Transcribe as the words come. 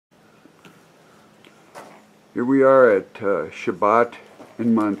Here we are at SHAVUOT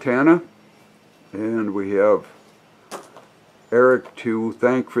in Montana, and we have Eric to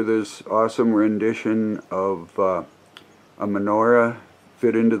thank for this awesome rendition of a menorah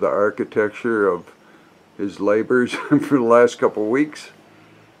fit into the architecture of his labors for the last couple weeks.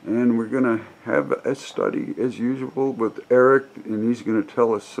 And we're going to have a study as usual with Eric, and he's going to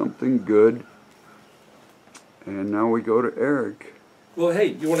tell us something good. And now we go to Eric. Well,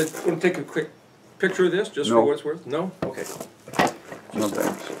 hey, you want to take a quick picture of this, just for what it's worth? No? Okay. No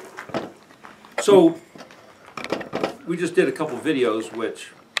thanks. So, we just did a couple videos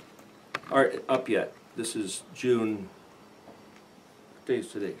which aren't up yet. This is June, what day is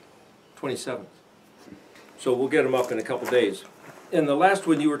today? 27th. So we'll get them up in a couple days. And the last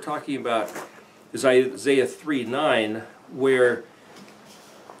one you were talking about is Isaiah 3:9, where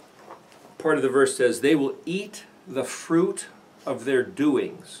part of the verse says, "They will eat the fruit of their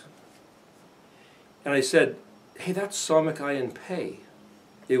doings." And I said, hey, that's Psalmic ayin pei.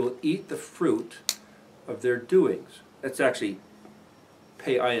 They will eat the fruit of their doings. That's actually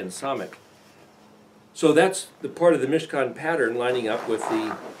pei ayin Psalmic. So that's the part of the Mishkan pattern lining up with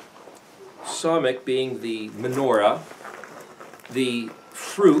the Psalmic being the menorah, the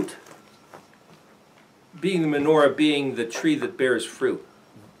fruit being the menorah, being the tree that bears fruit.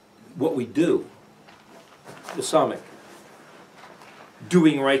 What we do, the Psalmic.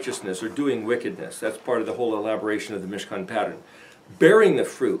 Doing righteousness or doing wickedness. That's part of the whole elaboration of the Mishkan pattern. Bearing the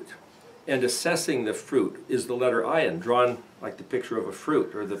fruit and assessing the fruit is the letter ayin, drawn like the picture of a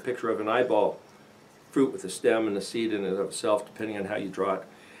fruit or the picture of an eyeball. Fruit with a stem and a seed in it of itself, depending on how you draw it.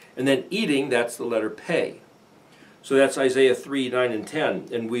 And then eating, that's the letter pei. So that's Isaiah 3:9 and 10.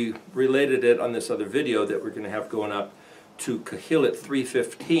 And we related it on this other video that we're going to have going up to Kahilot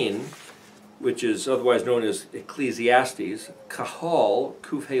 3:15, which is otherwise known as Ecclesiastes. Kahal,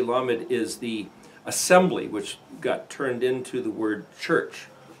 Kuf He Lamed, is the assembly, which got turned into the word church,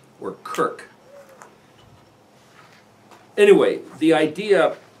 or kirk. Anyway, the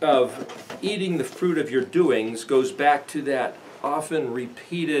idea of eating the fruit of your doings goes back to that often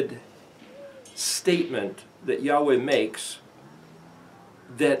repeated statement that Yahweh makes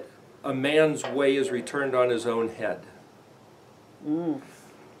that a man's way is returned on his own head.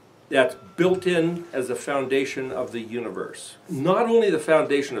 That's built in as the foundation of the universe. Not only the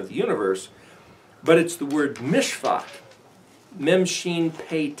foundation of the universe, but it's the word mishpat, mem shin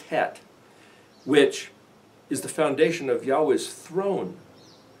pei tet, which is the foundation of Yahweh's throne.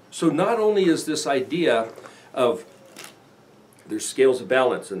 So not only is this idea of there's scales of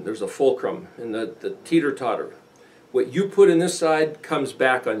balance and there's a fulcrum and the teeter-totter. What you put in this side comes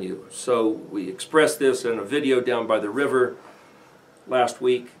back on you. So we expressed this in a video down by the river last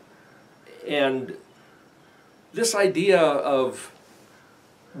week. And this idea of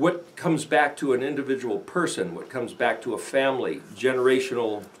what comes back to an individual person, what comes back to a family,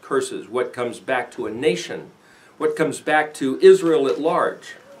 generational curses, what comes back to a nation, what comes back to Israel at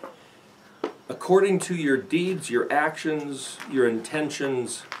large. According to your deeds, your actions, your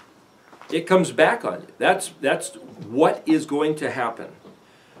intentions, it comes back on you. That's what is going to happen.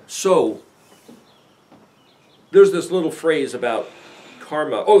 So, there's this little phrase about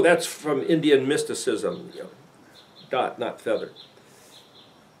karma. Oh, that's from Indian mysticism. You know, dot, not feather.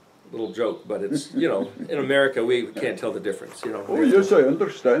 Little joke, but it's, you know, in America we can't tell the difference. You know. Oh, yes, I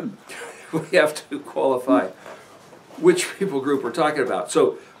understand. We have to qualify which people group we're talking about.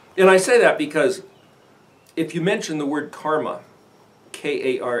 So, and I say that because if you mention the word karma,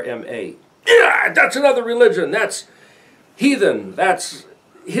 K-A-R-M-A, yeah, that's another religion, that's heathen, that's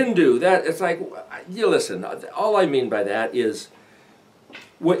Hindu, that it's like, you listen, all I mean by that is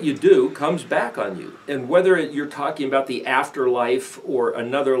what you do comes back on you. And whether you're talking about the afterlife or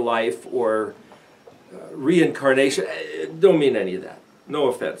another life or reincarnation, don't mean any of that. No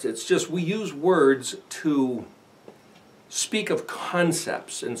offense. It's just we use words to speak of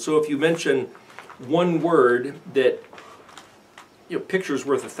concepts. And so if you mention one word that, you know, picture's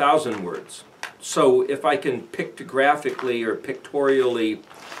worth 1,000 words. So if I can pictographically or pictorially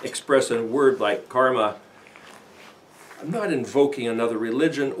express a word like karma, I'm not invoking another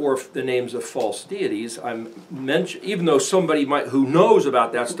religion or the names of false deities. Even though somebody who knows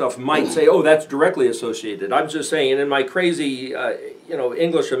about that stuff might say, oh, that's directly associated. I'm just saying, in my crazy, you know,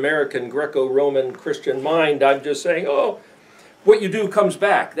 English-American, Greco-Roman Christian mind, I'm just saying, oh, what you do comes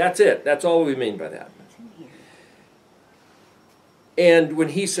back. That's it. That's all we mean by that. And when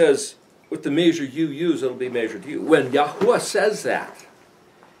he says, with the measure you use, it'll be measured to you. When Yahuwah says that,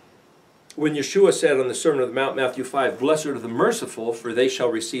 when Yeshua said on the Sermon on the Mount, Matthew 5, blessed are the merciful, for they shall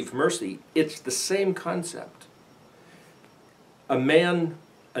receive mercy, it's the same concept. A man,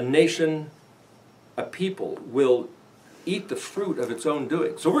 a nation, a people will eat the fruit of its own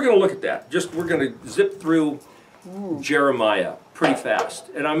doing. So we're going to look at that. We're going to zip through Jeremiah pretty fast.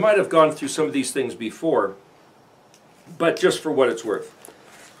 And I might have gone through some of these things before, but just for what it's worth,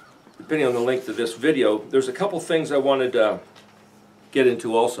 depending on the length of this video, there's a couple things I wanted to get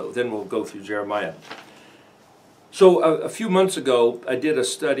into also. Then we'll go through Jeremiah. So a few months ago, I did a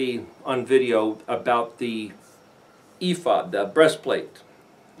study on video about the Ephod, the breastplate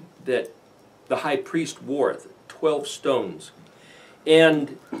that the high priest wore, 12 stones.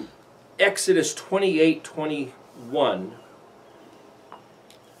 And Exodus 28:21,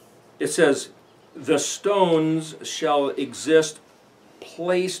 it says, "The stones shall exist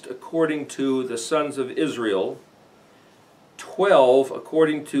placed according to the sons of Israel, 12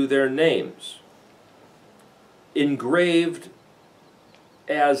 according to their names, engraved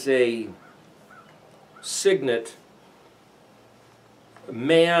as a signet,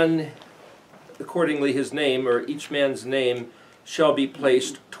 man accordingly his name, or each man's name, shall be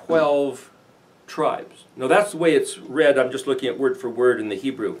placed 12 tribes." Now that's the way it's read. I'm just looking at word for word in the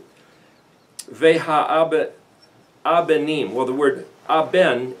Hebrew. Veha abenim. Well, the word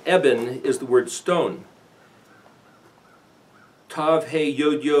eben is the word stone. Tav he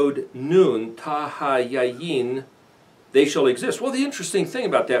yod yod nun, ta ha yayin, they shall exist. Well, the interesting thing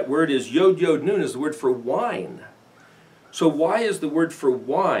about that word is yod yod nun is the word for wine. So why is the word for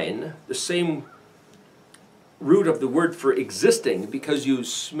wine the same root of the word for existing? Because you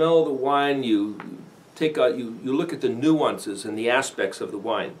smell the wine, you look at the nuances and the aspects of the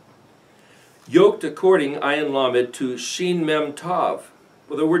wine. Yoked according, ayin lamed, to shin mem tav.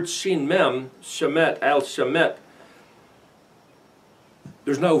 Well, the word shin mem, shemet, al shemet,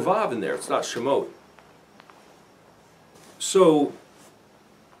 there's no vav in there. It's not shemot. So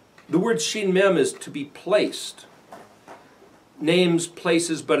the word shin mem is to be placed. Names,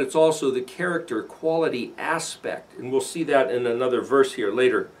 places, but it's also the character, quality, aspect. And we'll see that in another verse here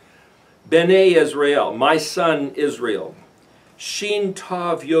later. Bnei Israel, my son Israel. Shin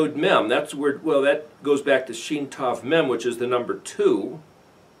Tav Yod Mem, that's the word, well, that goes back to Shin Tav Mem, which is the number 2.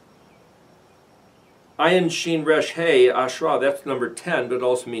 Ayin Shin Resh He Ashra, that's number 10, but it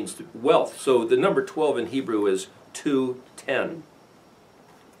also means wealth. So the number 12 in Hebrew is 210.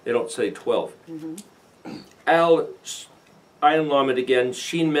 They don't say 12. Al Ayin Lamed again,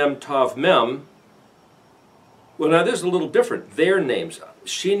 Shin Mem Tav Mem. Well, now this is a little different. Their names,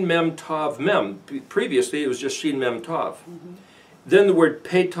 Shin Mem Tav Mem. Previously, it was just Shin Mem Tav. Then the word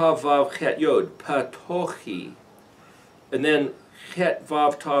Pe Tav Vav Chet Yod, Patochi. And then Chet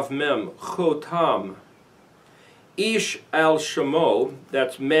Vav Tav Mem, Chotam. Ish Al Shemo,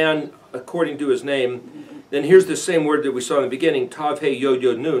 that's man according to his name. Then here's the same word that we saw in the beginning, Tav He Yod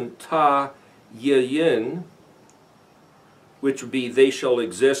Yod Nun, Ta Yayin, which would be they shall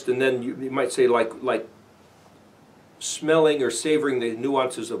exist, and then you might say like smelling or savoring the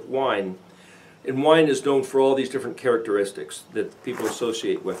nuances of wine. And wine is known for all these different characteristics that people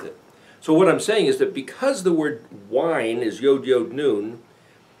associate with it. So what I'm saying is that because the word wine is yod yod nun,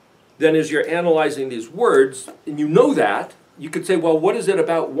 then as you're analyzing these words, and you know that, you could say, well, what is it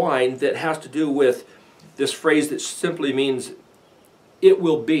about wine that has to do with this phrase that simply means it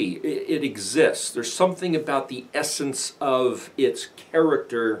will be, it exists. There's something about the essence of its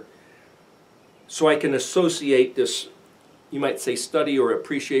character, so I can associate this, you might say, study or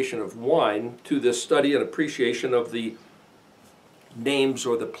appreciation of wine to this study and appreciation of the names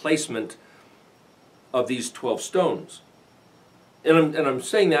or the placement of these 12 stones. And I'm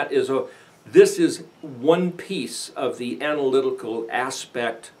saying that as this is one piece of the analytical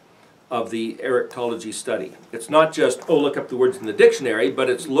aspect of the Erectology study. It's not just, oh, look up the words in the dictionary,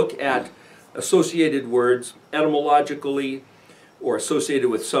 but it's look at associated words etymologically or associated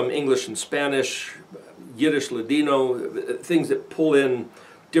with some English and Spanish, Yiddish, Ladino, things that pull in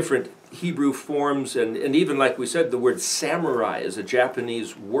different Hebrew forms. And even like we said, the word samurai is a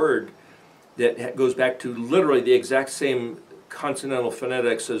Japanese word that goes back to literally the exact same consonantal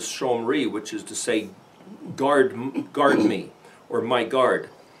phonetics as shomri, which is to say, guard me, or my guard.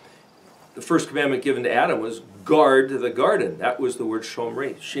 The first commandment given to Adam was guard the garden. That was the word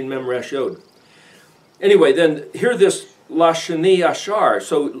shomri, shin mem resh yod. Anyway, then here this lashani ashar,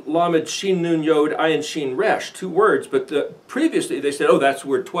 so lamed shin nun yod ayin shin resh, 2 words, but previously they said, oh, that's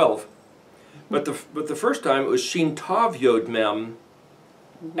word 12. But the first time it was shin tav yod mem,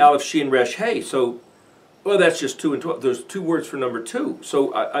 aleph shin resh hey. So, well, that's just 2 and 12. There's 2 words for number 2.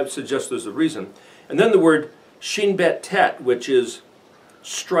 So I suggest there's a reason. And then the word shin bet tet, which is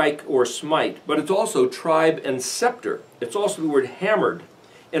strike or smite, but it's also tribe and scepter. It's also the word hammered.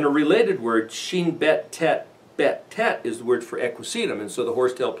 And a related word, shin bet tet is the word for equisetum, and so the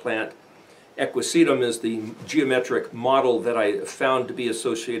horsetail plant Equisetum is the geometric model that I found to be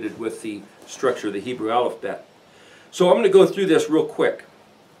associated with the structure of the Hebrew alphabet. So I'm going to go through this real quick.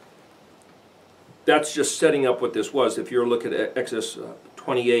 That's just setting up what this was. If you're looking at Exodus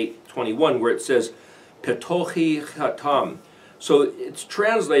 28:21, where it says, Petochi Chatam. So it's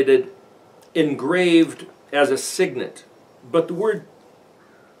translated engraved as a signet. But the word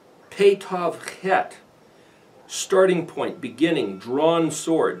Petav Het, starting point, beginning, drawn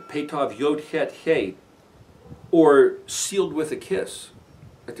sword, Petav Yod Het He, or sealed with a kiss,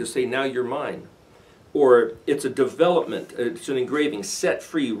 like to say, now you're mine. Or it's a development, it's an engraving, set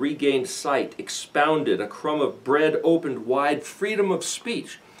free, regained sight, expounded, a crumb of bread opened wide, freedom of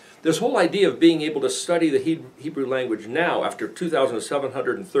speech. This whole idea of being able to study the Hebrew language now, after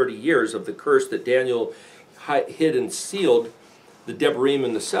 2,730 years of the curse that Daniel hid and sealed, the Devarim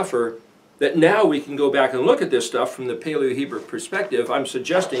and the Sefer, that now we can go back and look at this stuff from the Paleo-Hebrew perspective, I'm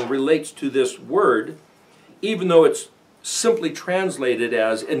suggesting relates to this word, even though it's simply translated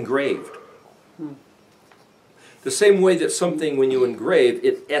as engraved. The same way that something, when you engrave,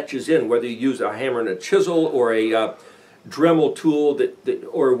 it etches in, whether you use a hammer and a chisel or a Dremel tool,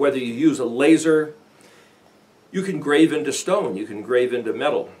 or whether you use a laser, you can grave into stone, you can grave into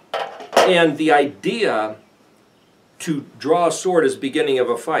metal. And the idea to draw a sword is the beginning of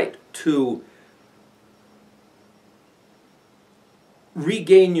a fight, to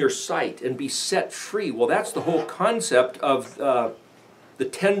regain your sight and be set free. Well, that's the whole concept of the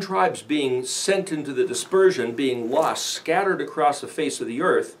 10 tribes being sent into the dispersion, being lost, scattered across the face of the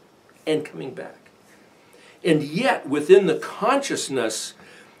earth, and coming back. And yet, within the consciousness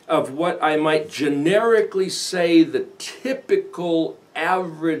of what I might generically say the typical,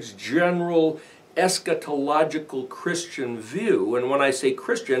 average, general, eschatological Christian view, and when I say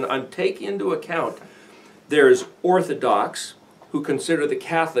Christian, I'm taking into account there's Orthodox, who consider the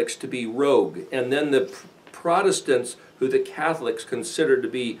Catholics to be rogue, and then the Protestants, who the Catholics consider to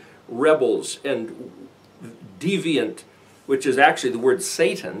be rebels and deviant, which is actually the word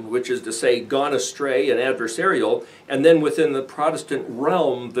Satan, which is to say gone astray and adversarial. And then within the Protestant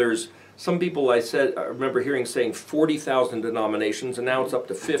realm, there's some people I remember hearing saying 40,000 denominations, and now it's up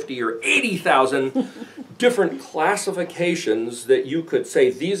to 50 or 80,000 different classifications that you could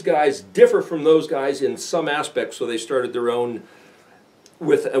say these guys differ from those guys in some aspects, so they started their own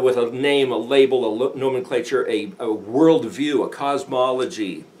with a name, a label, a nomenclature, a worldview, a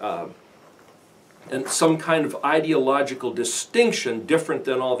cosmology, and some kind of ideological distinction different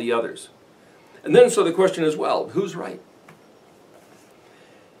than all the others. And then so the question is, well, who's right?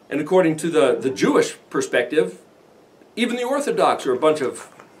 And according to the Jewish perspective, even the Orthodox are a bunch of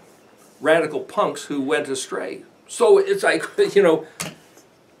radical punks who went astray. So it's like, you know,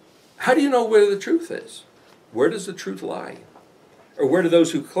 how do you know where the truth is? Where does the truth lie? Or where do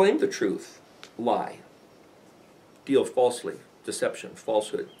those who claim the truth lie? Deal falsely, deception,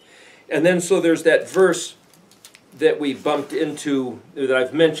 falsehood. And then so there's that verse that we bumped into, that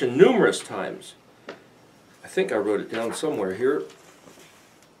I've mentioned numerous times. I think I wrote it down somewhere here.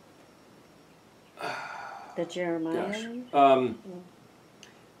 The Jeremiah?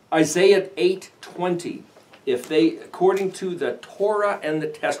 Isaiah 8:20. If they, according to the Torah and the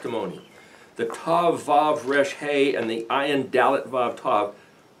testimony, the Tav Vav Resh He and the Ayin Dalet Vav Tav,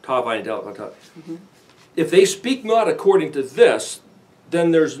 Tav Ayin Dalet Vav Tav, if they speak not according to this,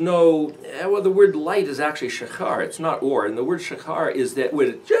 then there's no, well, the word light is actually shachar, it's not or, and the word shachar is that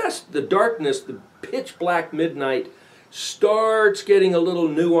when just the darkness, the pitch black midnight, starts getting a little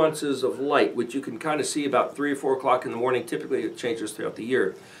nuances of light, which you can kind of see about 3 or 4 o'clock in the morning. Typically it changes throughout the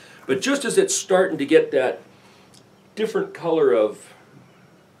year. But just as it's starting to get that different color of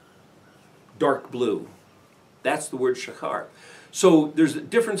dark blue, that's the word shachar. So there's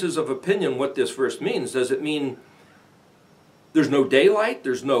differences of opinion what this verse means. Does it mean there's no daylight,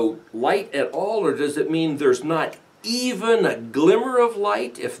 there's no light at all, or does it mean there's not even a glimmer of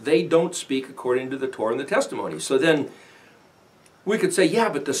light if they don't speak according to the Torah and the testimony? So then we could say, yeah,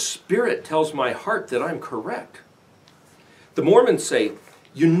 but the Spirit tells my heart that I'm correct. The Mormons say,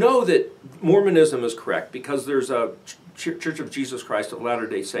 you know that Mormonism is correct because there's a Church of Jesus Christ of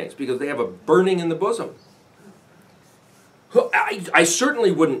Latter-day Saints, because they have a burning in the bosom. I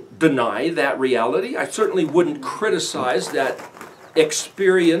certainly wouldn't deny that reality. I certainly wouldn't criticize that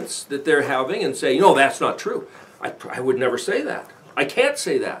experience that they're having and say, no, that's not true. I would never say that. I can't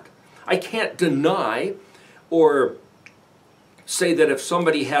say that. I can't deny or say that if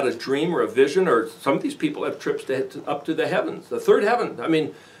somebody had a dream or a vision, or some of these people have trips up to the heavens, the third heaven. I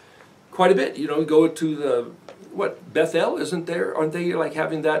mean, quite a bit. You know, go to the, what, Bethel, isn't there? Aren't they like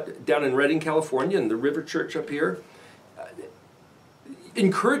having that down in Redding, California, and the River Church up here?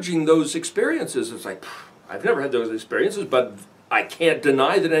 encouraging those experiences. It's like, I've never had those experiences, but I can't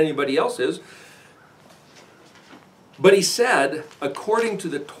deny that anybody else is. But he said, according to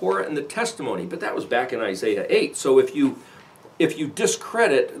the Torah and the testimony, but that was back in Isaiah 8. So if you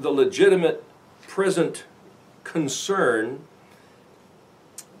discredit the legitimate present concern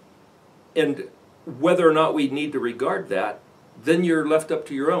and whether or not we need to regard that, then you're left up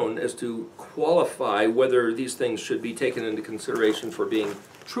to your own as to qualify whether these things should be taken into consideration for being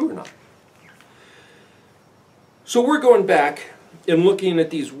true or not. So we're going back and looking at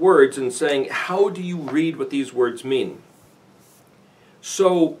these words and saying, how do you read what these words mean?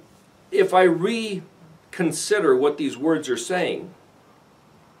 So if I reconsider what these words are saying,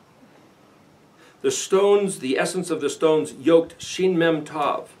 the stones, the essence of the stones yoked shin mem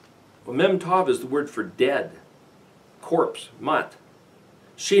tav. Well, mem tav is the word for dead, corpse, mat.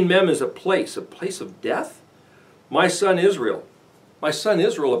 Shin mem is a place of death. My son Israel,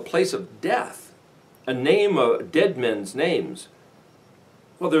 a place of death, a name of dead men's names.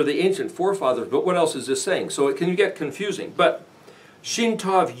 Well, they're the ancient forefathers, but what else is this saying? So it can get confusing. But Shin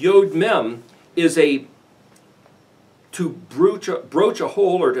Tav Yod Mem is to broach a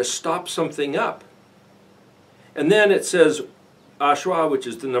hole or to stop something up. And then it says Ashwa, which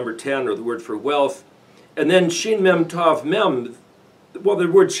is the number 10, or the word for wealth. And then Shin Mem Tav Mem, well,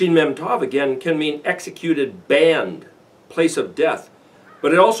 the word Shin Mem Tav again can mean executed, banned, place of death.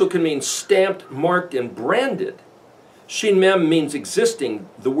 But it also can mean stamped, marked, and branded. Shin Mem means existing,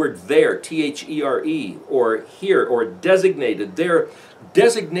 the word there, T-H-E-R-E, or here, or designated, their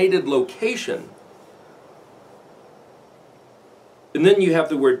designated location. And then you have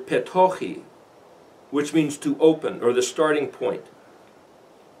the word petochi, which means to open, or the starting point.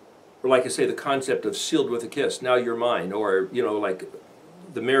 Or like I say, the concept of sealed with a kiss, now you're mine, or, you know, like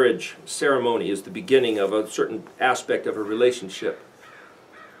the marriage ceremony is the beginning of a certain aspect of a relationship.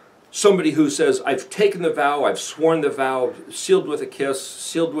 Somebody who says, I've taken the vow, I've sworn the vow, sealed with a kiss,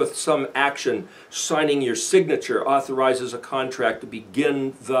 sealed with some action, signing your signature authorizes a contract to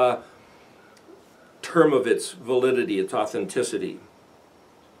begin the term of its validity, its authenticity.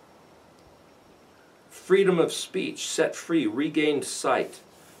 Freedom of speech, set free, regained sight.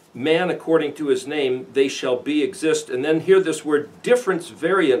 Man, according to his name, they shall be, exist. And then here this word difference,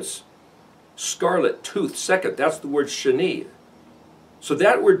 variance, scarlet, tooth, second, that's the word shani. So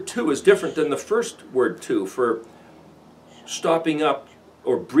that word two is different than the first word two for stopping up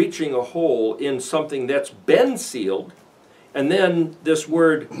or breaching a hole in something that's been sealed. And then this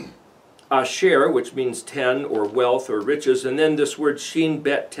word asher, which means 10 or wealth or riches. And then this word shin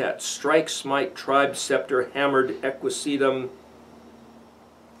bet tet, strike, smite, tribe, scepter, hammered, equisetum.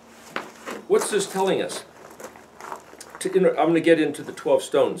 What's this telling us? I'm going to get into the 12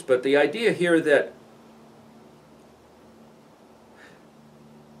 stones, but the idea here that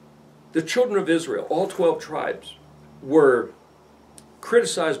the children of Israel, all 12 tribes, were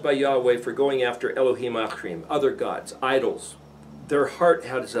criticized by Yahweh for going after Elohim Achrim, other gods, idols. Their heart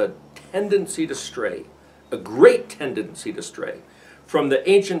has a tendency to stray, a great tendency to stray, from the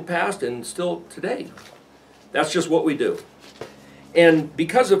ancient past and still today. That's just what we do. And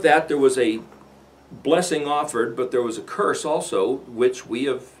because of that, there was a blessing offered, but there was a curse also, which we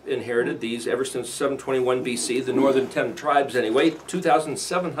have inherited these ever since 721 BC, the northern 10 tribes anyway,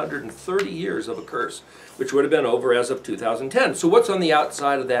 2,730 years of a curse, which would have been over as of 2010. So what's on the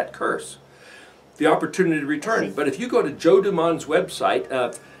outside of that curse? The opportunity to return. But if you go to Joe Dumont's website,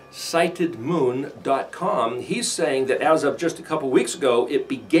 sightedmoon.com, he's saying that as of just a couple weeks ago, it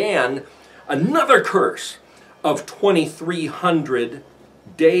began another curse of 2,300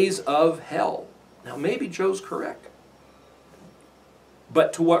 days of hell. Now, maybe Joe's correct.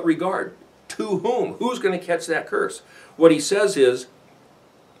 But to what regard? To whom? Who's going to catch that curse? What he says is,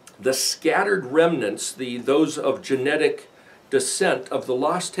 the scattered remnants, those of genetic descent of the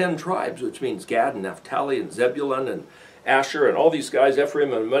lost 10 tribes, which means Gad and Naphtali and Zebulun and Asher and all these guys,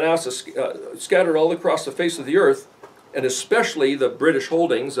 Ephraim and Manasseh, scattered all across the face of the earth, and especially the British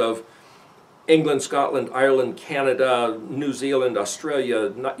holdings of England, Scotland, Ireland, Canada, New Zealand,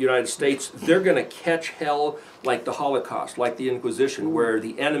 Australia, United States, they're going to catch hell like the Holocaust, like the Inquisition, where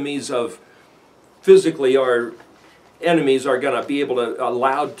the enemies of, physically our enemies are going to be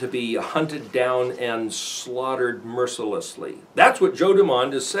allowed to be hunted down and slaughtered mercilessly. That's what Joe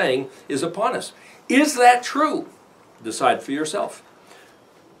Dumont is saying is upon us. Is that true? Decide for yourself.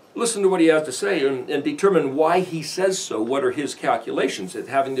 Listen to what he has to say and determine why he says so. What are his calculations? It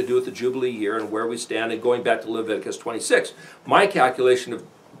having to do with the Jubilee year and where we stand and going back to Leviticus 26. My calculation of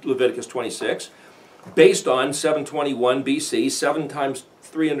Leviticus 26, based on 721 BC, 7 times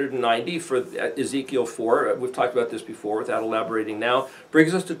 390 for Ezekiel 4. We've talked about this before without elaborating now.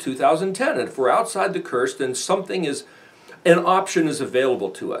 Brings us to 2010. And if we're outside the curse, then something is, an option is available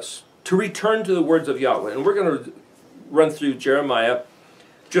to us to return to the words of Yahweh. And we're going to run through Jeremiah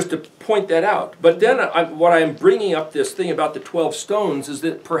just to point that out. But then what I'm bringing up this thing about the 12 stones is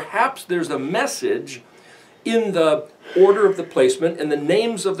that perhaps there's a message in the order of the placement and the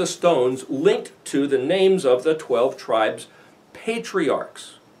names of the stones linked to the names of the 12 tribes'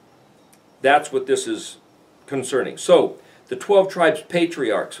 patriarchs. That's what this is concerning. So, the 12 tribes'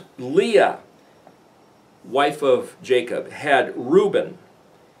 patriarchs, Leah, wife of Jacob, had Reuben,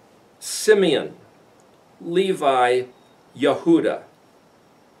 Simeon, Levi, Yehudah.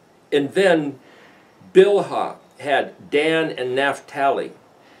 And then Bilhah had Dan and Naphtali.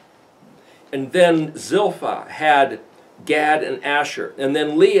 And then Zilpah had Gad and Asher. And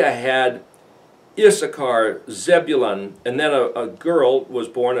then Leah had Issachar, Zebulun. And then a girl was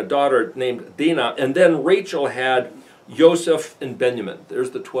born, a daughter named Dinah. And then Rachel had Joseph and Benjamin.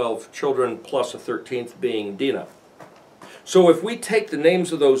 There's the 12 children plus a 13th being Dinah. So if we take the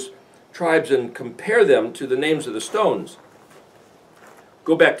names of those tribes and compare them to the names of the stones,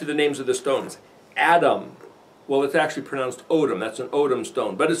 go back to the names of the stones. Adam. Well, it's actually pronounced Odom. That's an Odom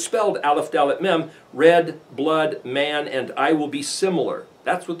stone. But it's spelled Aleph Dalet Mem, red, blood, man, and I will be similar.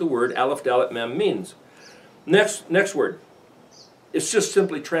 That's what the word Aleph Dalet Mem means. Next word. It's just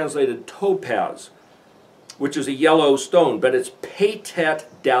simply translated topaz, which is a yellow stone, but it's Petet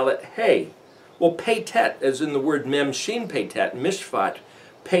Dalet He. Well, Petet, as in the word Mem Shin Petet, Mishpat,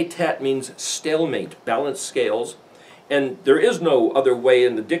 Petet means stalemate, balanced scales. And there is no other way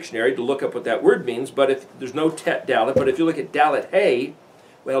in the dictionary to look up what that word means, but if there's no tet dalet, but if you look at dalet hey,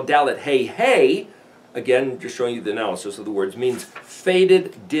 well, dalet hey hey, again, just showing you the analysis of the words, means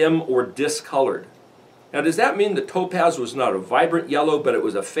faded, dim, or discolored. Now, does that mean the topaz was not a vibrant yellow, but it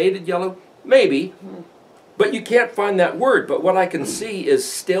was a faded yellow? Maybe, but you can't find that word. But what I can see is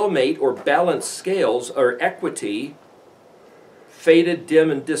stalemate or balanced scales or equity, faded, dim,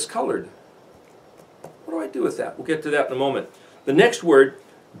 and discolored. What do I do with that? We'll get to that in a moment. The next word,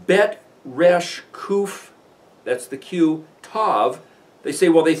 bet, resh, kuf, that's the Q, tav. They say,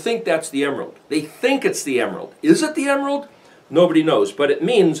 well, they think that's the emerald. They think it's the emerald. Is it the emerald? Nobody knows, but it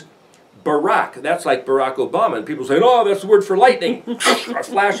means Barak. That's like Barack Obama. And people say, oh, that's the word for lightning, a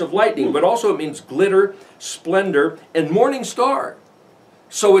flash of lightning. But also it means glitter, splendor, and morning star.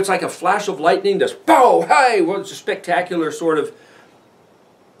 So it's like a flash of lightning, this, pow, hey, well, it's a spectacular sort of.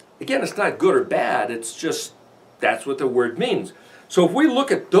 Again, it's not good or bad, it's just, that's what the word means. So if we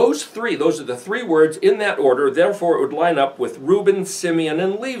look at those three, those are the three words in that order, therefore it would line up with Reuben, Simeon,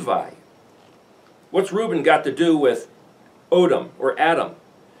 and Levi. What's Reuben got to do with Odom or Adam?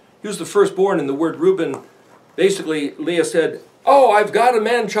 He was the firstborn, and the word Reuben, basically Leah said, oh, I've got a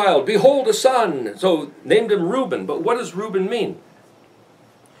man-child, behold a son. So named him Reuben, but what does Reuben mean?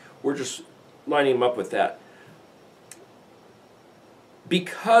 We're just lining him up with that.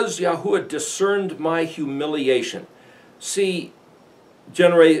 Because Yahuwah discerned my humiliation. See,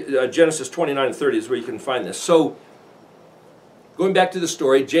 Genesis 29 and 30 is where you can find this. So, going back to the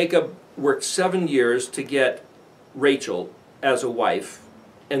story, Jacob worked 7 years to get Rachel as a wife.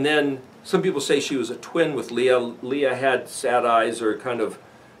 And then some people say she was a twin with Leah. Leah had sad eyes or kind of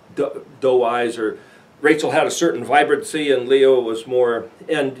doe eyes, or Rachel had a certain vibrancy and Leah was more,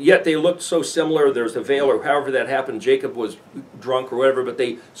 and yet they looked so similar. There's a veil, or however that happened. Jacob was drunk or whatever, but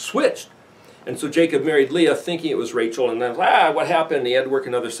they switched. And so Jacob married Leah thinking it was Rachel, and then, what happened? He had to work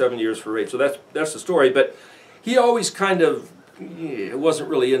another 7 years for Rachel. That's the story, but he always kind of wasn't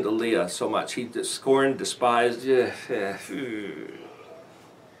really into Leah so much. He scorned, despised,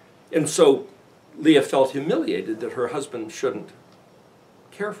 and so Leah felt humiliated that her husband shouldn't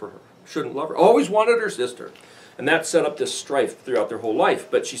care for her. Shouldn't love her. Always wanted her sister. And that set up this strife throughout their whole life.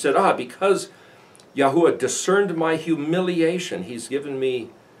 But she said, because Yahuwah discerned my humiliation, he's given me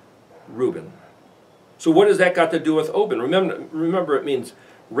Reuben. So what has that got to do with Oben? Remember it means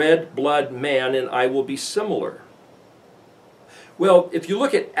red, blood, man, and I will be similar. Well, if you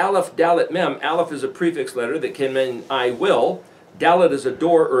look at Aleph, Dalet, Mem, Aleph is a prefix letter that can mean I will. Dalet is a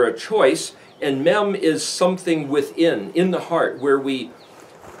door or a choice. And Mem is something within, in the heart, where we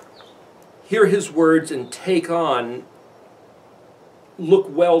hear his words and take on, look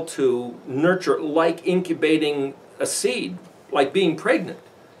well to, nurture, like incubating a seed, like being pregnant,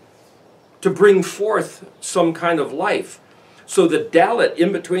 to bring forth some kind of life. So the dalet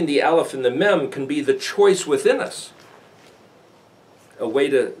in between the aleph and the mem can be the choice within us, a way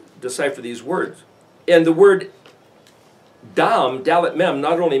to decipher these words. And the word Dam, Dalet Mem,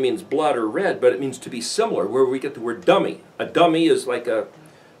 not only means blood or red, but it means to be similar, where we get the word dummy. A dummy is like a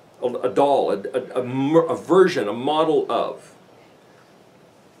doll, a version, a model of.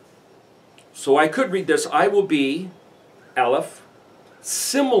 So I could read this, I will be, Aleph,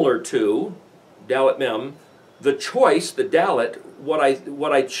 similar to, Dalet Mem, the choice, the Dalet,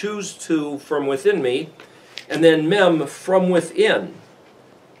 what I choose to from within me, and then Mem, from within.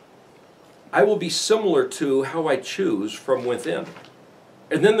 I will be similar to how I choose from within.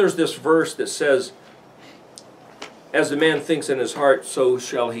 And then there's this verse that says, as a man thinks in his heart, so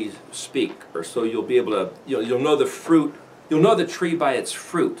shall he speak. Or so you'll be able to, you'll know the fruit, you'll know the tree by its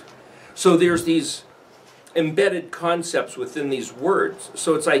fruit. So there's these embedded concepts within these words.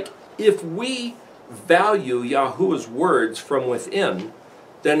 So it's like, if we value Yahuwah's words from within,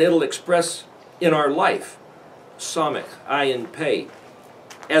 then it'll express in our life. Samech, ayin, pei.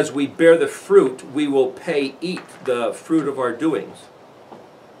 As we bear the fruit, we will eat the fruit of our doings.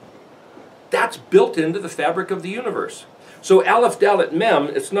 That's built into the fabric of the universe. So Aleph, Dalet, Mem,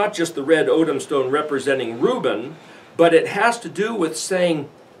 it's not just the red Odom stone representing Reuben, but it has to do with saying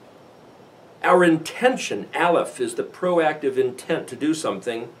our intention. Aleph is the proactive intent to do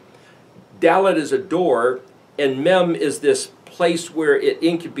something. Dalet is a door, and Mem is this place where it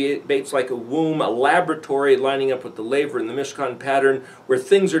incubates like a womb, a laboratory lining up with the laver and the Mishkan pattern, where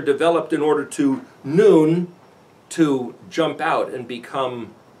things are developed in order to Nun, to jump out and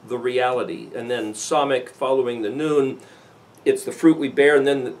become the reality. And then Samech, following the Nun, it's the fruit we bear, and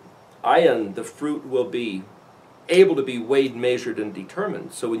then the Ayin, the fruit will be able to be weighed, measured, and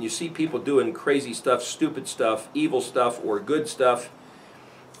determined. So when you see people doing crazy stuff, stupid stuff, evil stuff, or good stuff,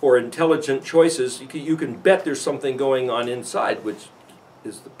 or intelligent choices, you can bet there's something going on inside, which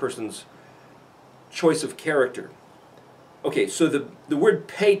is the person's choice of character. Okay, so the word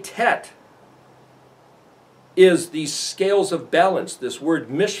pei-tet is these scales of balance, this word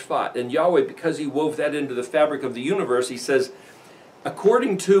mishpat, and Yahweh, because he wove that into the fabric of the universe, he says,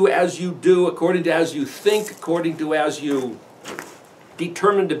 according to as you do, according to as you think, according to as you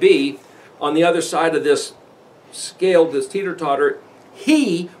determine to be, on the other side of this scale, this teeter-totter,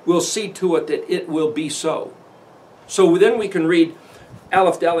 he will see to it that it will be so. So then we can read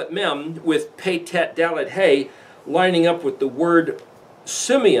Aleph, Dalet, Mem with pei-tet, Dalet, Hey, lining up with the word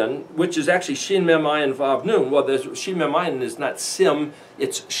Simeon, which is actually Shin, Mem, Ayin, Vav, Nun. Well, the Shin, Mem, Ayin is not Sim,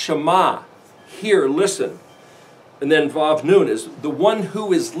 it's Shema. Hear, listen. And then Vav, Nun is the one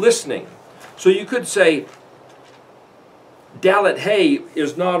who is listening. So you could say Dalet, Hey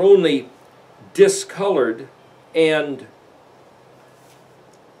is not only discolored and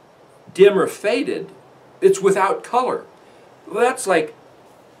dim or faded, it's without color. Well, that's like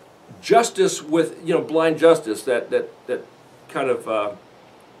justice with, blind justice, that kind of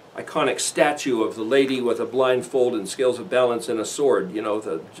iconic statue of the lady with a blindfold and scales of balance and a sword,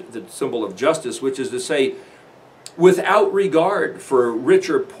 the symbol of justice, which is to say, without regard for rich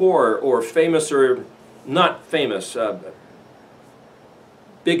or poor or famous or not famous,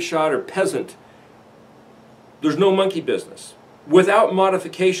 big shot or peasant, there's no monkey business. Without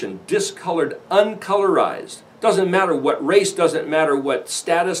modification, discolored, uncolorized. Doesn't matter what race, doesn't matter what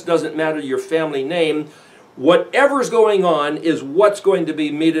status, doesn't matter your family name. Whatever's going on is what's going to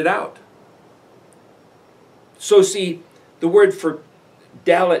be meted out. So see, the word for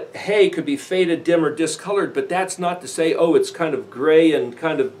Dalet, Hey, could be faded, dim, or discolored, but that's not to say, oh, it's kind of gray and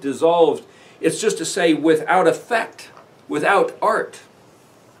kind of dissolved. It's just to say without effect, without art.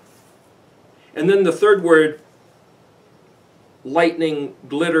 And then the third word, lightning,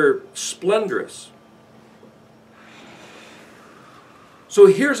 glitter, splendorous. So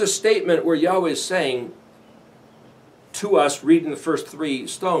here's a statement where Yahweh is saying to us, reading the first three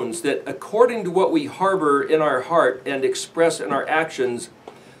stones, that according to what we harbor in our heart and express in our actions,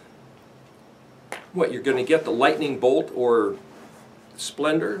 what, you're going to get the lightning bolt or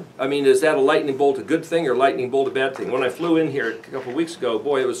splendor? I mean, is that a lightning bolt a good thing or lightning bolt a bad thing? When I flew in here a couple of weeks ago,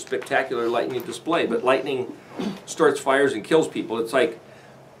 boy, it was a spectacular lightning display, but lightning starts fires and kills people. It's like,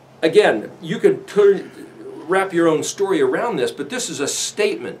 again, you can wrap your own story around this, but this is a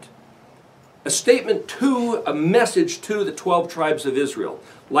statement. A statement to, a message to the 12 tribes of Israel.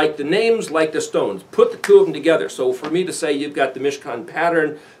 Like the names, like the stones. Put the two of them together. So for me to say you've got the Mishkan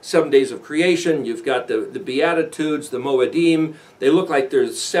pattern, 7 days of creation, you've got the Beatitudes, the Moedim. They look like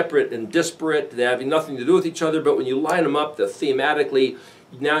they're separate and disparate. They have nothing to do with each other, but when you line them up thematically,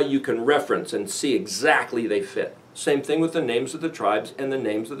 now you can reference and see exactly they fit. Same thing with the names of the tribes and the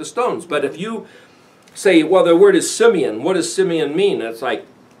names of the stones. But if you say, well, the word is Simeon, what does Simeon mean? It's like,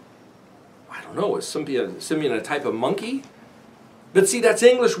 I don't know, is Simeon a type of monkey? But see, that's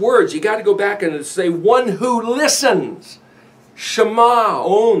English words. You got to go back and say, one who listens. Shema,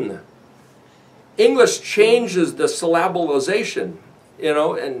 own. English changes the syllabalization, you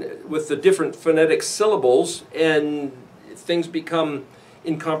know, and with the different phonetic syllables, and things become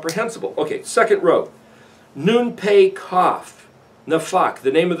incomprehensible. Okay, second row. Nun Pe Kaf, Nafak,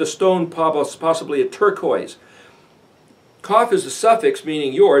 the name of the stone, possibly a turquoise. Kaf is a suffix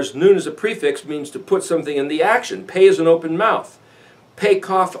meaning yours. Nun is a prefix, means to put something in the action. Pe is an open mouth. Pe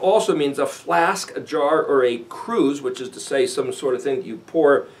Kaf also means a flask, a jar, or a cruse, which is to say some sort of thing that you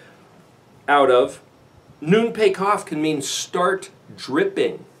pour out of. Nun Pe Kaf can mean start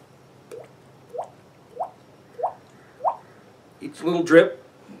dripping. Each little drip.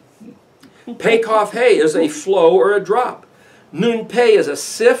 Pe Kaf Hey is a flow or a drop. Nun Pe is a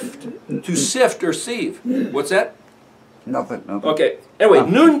sift, to sift or sieve. What's that? Nothing. Okay. Anyway,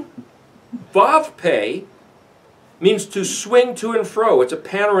 Nun Vav Pe means to swing to and fro. It's a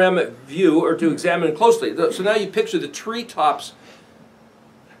panoramic view or to examine closely. So now you picture the treetops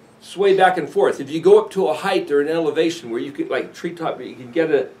sway back and forth. If you go up to a height or an elevation where you could, like treetop, you can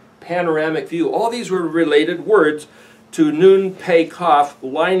get a panoramic view. All these were related words to Nun Pe Kaf,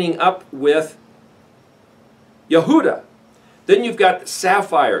 lining up with Yehuda. Then you've got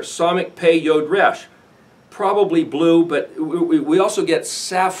sapphire, Samik Pe Yod Resh. Probably blue, but we also get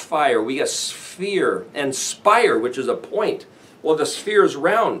sapphire, we get sphere, and spire, which is a point. Well, the sphere is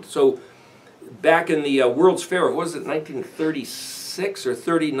round. So back in the World's Fair, what was it, 1936 or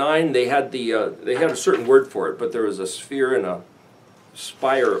 39, they had a certain word for it, but there was a sphere and a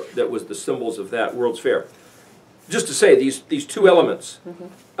spire that was the symbols of that World's Fair. Just to say, these two elements.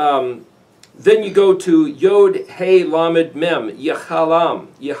 Then you go to Yod, He, Lamed, Mem, Yechalam,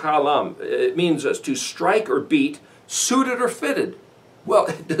 Yechalam. It means to strike or beat, suited or fitted. Well,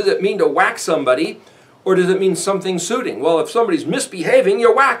 does it mean to whack somebody, or does it mean something suiting? Well, if somebody's misbehaving,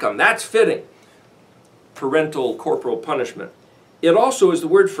 you whack them. That's fitting. Parental corporal punishment. It also is the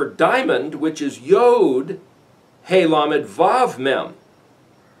word for diamond, which is Yod, He, Lamed, Vav, Mem.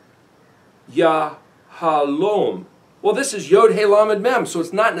 Yahalom. Well, this is Yod He Lamed Mem, so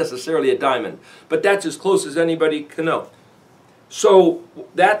it's not necessarily a diamond, but that's as close as anybody can know. So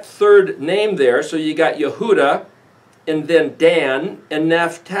that third name there, so you got Yehuda, and then Dan, and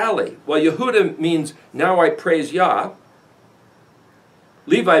Naphtali. Well, Yehuda means, now I praise Yah.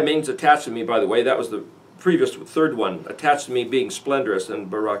 Levi means attached to me, by the way. That was the previous third one, attached to me being splendorous and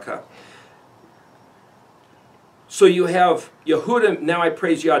barakah. So you have Yehuda, now I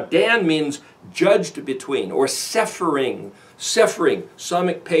praise Yah. Dan means judged between, or sephering. Sephering,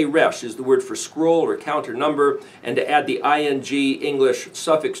 Samik Pe Resh is the word for scroll or counter number, and to add the ing English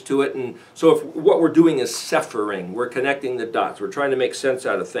suffix to it. And so if what we're doing is sephering, we're connecting the dots. We're trying to make sense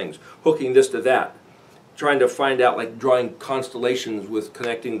out of things, hooking this to that, trying to find out, like drawing constellations with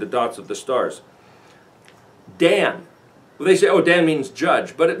connecting the dots of the stars. Dan. Well, they say, oh, Dan means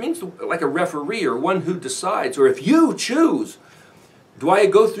judge, but it means like a referee or one who decides, or if you choose, do I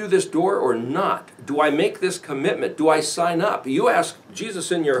go through this door or not? Do I make this commitment? Do I sign up? You ask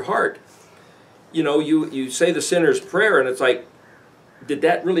Jesus in your heart. You know, you say the sinner's prayer, and it's like, did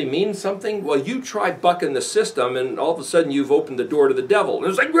that really mean something? Well, you try bucking the system, and all of a sudden you've opened the door to the devil. And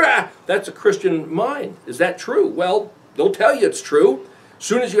it's like, rah, that's a Christian mind. Is that true? Well, they'll tell you it's true. As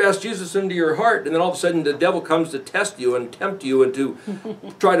soon as you ask Jesus into your heart, and then all of a sudden the devil comes to test you and tempt you and to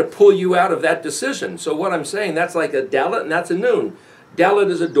try to pull you out of that decision. So what I'm saying, that's like a dalet and that's a noon. Dalet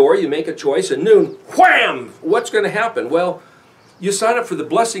is a door, you make a choice, and noon, wham! What's going to happen? Well, you sign up for the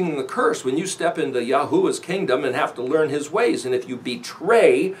blessing and the curse when you step into Yahuwah's kingdom and have to learn his ways. And if you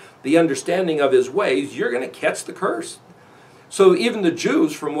betray the understanding of his ways, you're going to catch the curse. So even the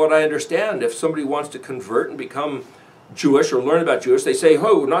Jews, from what I understand, if somebody wants to convert and become Jewish or learn about Jewish, they say,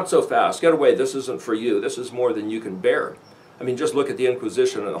 oh, not so fast, get away, this isn't for you, this is more than you can bear. I mean, just look at the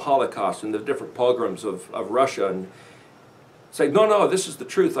Inquisition and the Holocaust and the different pogroms of Russia, and it's like, no, this is the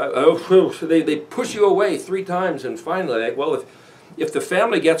truth. They push you away 3 times, and finally, like, well, if the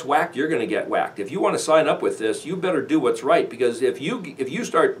family gets whacked, you're going to get whacked. If you want to sign up with this, you better do what's right, because if you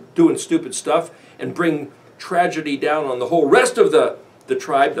start doing stupid stuff and bring tragedy down on the whole rest of the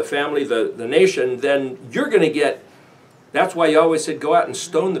tribe, the family, the nation, then you're going to get. That's why you always said go out and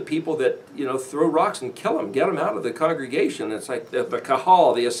stone the people that, you know, throw rocks and kill them, get them out of the congregation. It's like the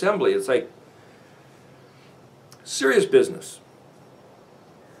kahal, the assembly. It's like serious business.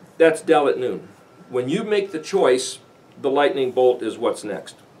 That's dalet noon. When you make the choice, the lightning bolt is what's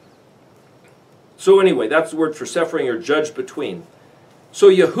next. So anyway, that's the word for sephering or judge between. So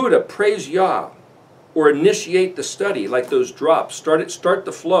Yehuda, praise Yah, or initiate the study, like those drops. Start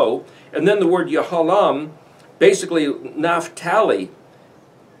the flow, and then the word Yehalam, basically Naphtali.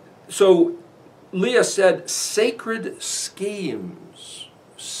 So Leah said, sacred schemes,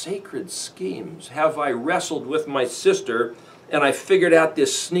 have I wrestled with my sister, and I figured out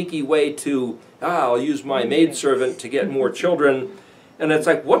this sneaky way to, I'll use my maidservant to get more children. And it's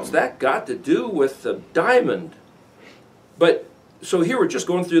like, what's that got to do with the diamond? But, so here we're just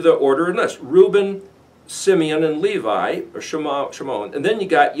going through the order and list. Reuben, Simeon, and Levi, or Shimon. And then you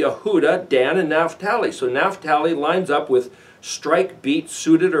got Yehuda, Dan, and Naphtali. So Naphtali lines up with strike, beat,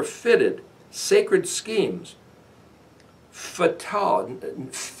 suited, or fitted. Sacred schemes. Fatal,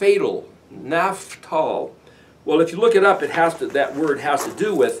 Naphtal. Well, if you look it up, that word has to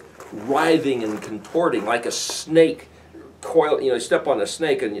do with writhing and contorting, like a snake coil. You step on a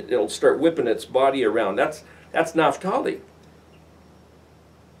snake and it'll start whipping its body around. That's Naphtali.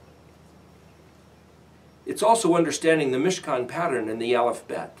 It's also understanding the Mishkan pattern in the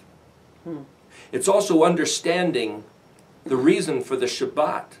alphabet. It's also understanding the reason for the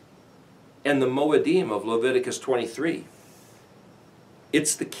Shabbat and the Moedim of Leviticus 23.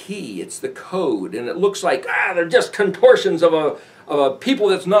 It's the key, it's the code, and it looks like, they're just contortions of a people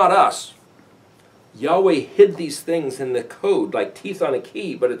that's not us. Yahweh hid these things in the code, like teeth on a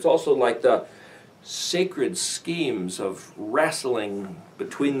key, but it's also like the sacred schemes of wrestling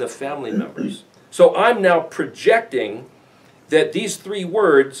between the family members. So I'm now projecting that these three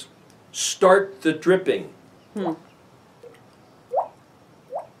words start the dripping.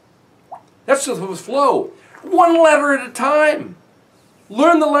 That's the flow. One letter at a time.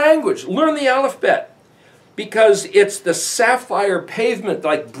 Learn the language. Learn the alphabet. Because it's the sapphire pavement,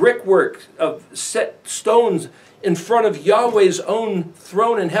 like brickwork of set stones in front of Yahweh's own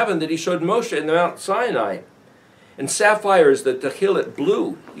throne in heaven that he showed Moshe in the Mount Sinai. And sapphire is the Tehillit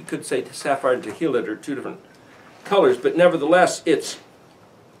blue. You could say sapphire and Tehillit are two different colors, but nevertheless, it's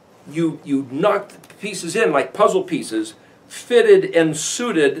you knock the pieces in like puzzle pieces, fitted and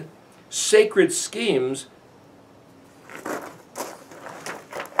suited sacred schemes.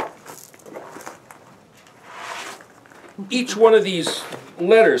 Each one of these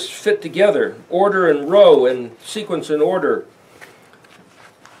letters fit together, order and row and sequence and order.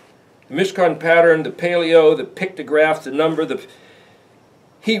 The Mishkan pattern, the paleo, the pictograph, the number, the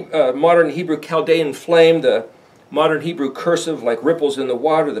modern Hebrew Chaldean flame, the modern Hebrew cursive like ripples in the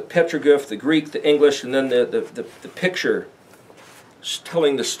water, the petroglyph, the Greek, the English, and then the picture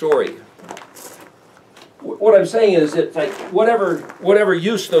telling the story. What I'm saying is that like whatever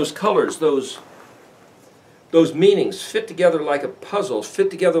use those colors, those meanings fit together like a puzzle, fit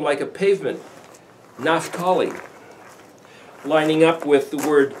together like a pavement. Naphtali, lining up with the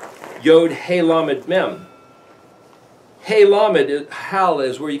word Yod He Lamed Mem. He Lamed, Hal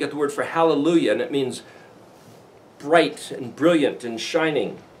is where you get the word for hallelujah, and it means bright and brilliant and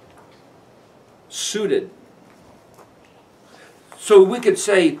shining, suited. So we could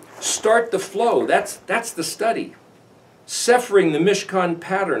say, start the flow. That's the study. Sepharing the Mishkan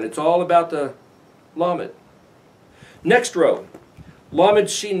pattern. It's all about the Lamed. Next row.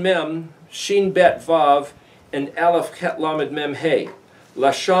 Lamed Shin Mem, Shin Bet Vav, and Aleph Het Lamed Mem He.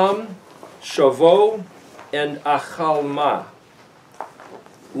 Lasham, Shavot, and Achalma.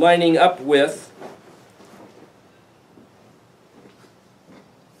 Lining up with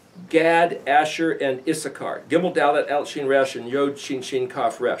Gad, Asher, and Issachar. Gimel Dalet, Al Shin Resh, and Yod Shin Shin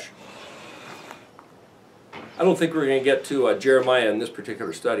Kaf Resh. I don't think we're going to get to Jeremiah in this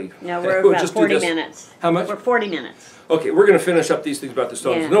particular study. No, we're We'll about just do 40 this. minutes. How much? We're 40 minutes. Okay, we're going to finish up these things about the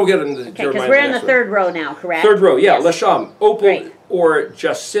stones. Yeah. Then we'll get into Okay, Jeremiah. because we're in the next third row now, correct? Third row, yeah. Yes. Lasham, opal, Great. or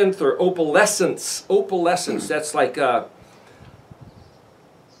jacinth, or opalescence. Opalescence, that's like, you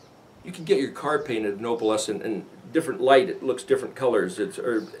can get your car painted in opalescent, and different light, it looks different colors.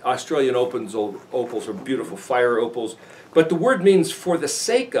 Or Australian opals are beautiful, fire opals. But the word means for the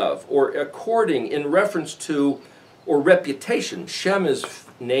sake of, or according, in reference to, or reputation. Shem is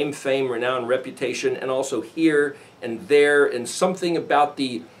name, fame, renown, reputation, and also here and there, and something about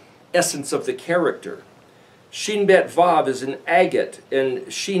the essence of the character. Shin Bet Vav is an agate,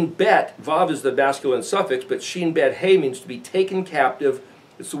 and Shin Bet, Vav is the masculine suffix, but Shin Bet He means to be taken captive.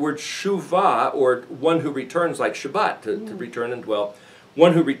 It's the word shuvah, or one who returns, like Shabbat, to return and dwell.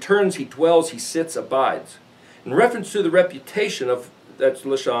 One who returns, he dwells, he sits, abides. In reference to the reputation of, that's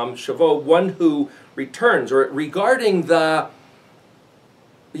Lasham, Shavot, one who returns, or regarding the,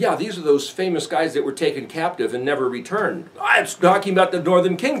 these are those famous guys that were taken captive and never returned. It's talking about the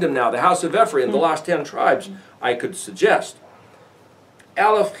northern kingdom now, the house of Ephraim, the last 10 tribes, I could suggest.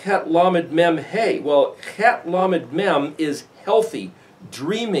 Aleph Het Lamed Mem He. Well, Het Lamed Mem is healthy,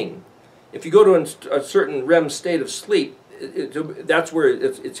 dreaming. If you go to a certain REM state of sleep, that's where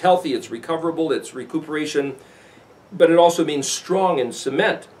it's healthy, it's recoverable, it's recuperation, but it also means strong and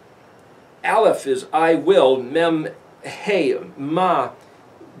cement. Aleph is I will, Mem, Hey, Ma.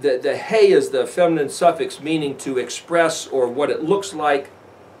 The Hey is the feminine suffix meaning to express or what it looks like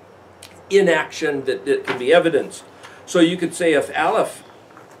in action that can be evidenced. So you could say if Aleph,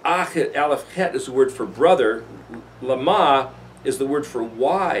 Achet, Aleph Het is the word for brother, Lama is the word for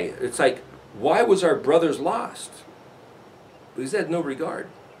why. It's like, why was our brothers lost? Because they had no regard.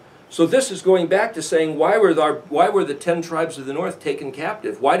 So this is going back to saying, why were the 10 tribes of the north taken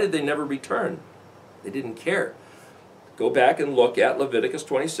captive? Why did they never return? They didn't care. Go back and look at Leviticus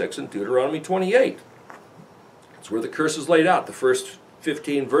 26 and Deuteronomy 28. That's where the curse is laid out. The first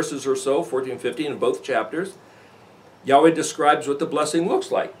 15 verses or so, 14, 15 in both chapters, Yahweh describes what the blessing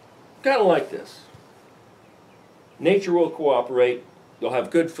looks like. Kind of like this. Nature will cooperate. You'll have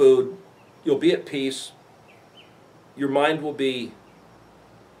good food. You'll be at peace. Your mind will be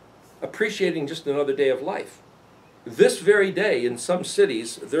appreciating just another day of life. This very day, in some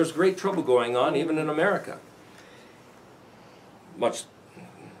cities, there's great trouble going on, even in America. Much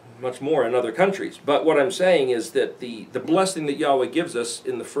more in other countries. But what I'm saying is that the blessing that Yahweh gives us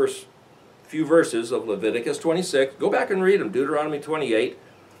in the first few verses of Leviticus 26, go back and read them, Deuteronomy 28,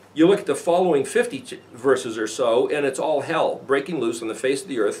 you look at the following 50 verses or so, and it's all hell breaking loose on the face of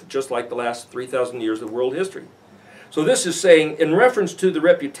the earth, just like the last 3,000 years of world history. So this is saying, in reference to the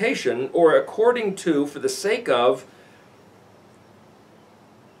reputation, or according to, for the sake of,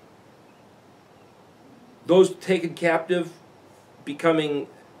 those taken captive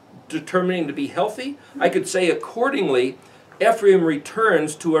determining to be healthy, I could say accordingly, Ephraim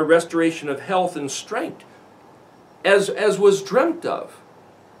returns to a restoration of health and strength, as was dreamt of.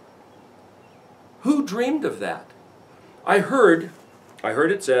 Who dreamed of that? I heard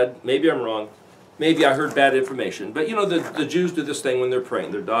it said, maybe I'm wrong, maybe I heard bad information, but you know, the Jews do this thing when they're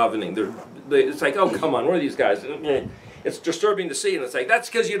praying, they're davening, it's like, oh, come on, what are these guys? It's disturbing to see, and it's like, that's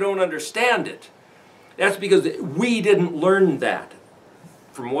because you don't understand it. That's because we didn't learn that.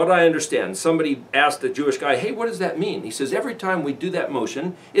 From what I understand, somebody asked a Jewish guy, hey, what does that mean? He says, every time we do that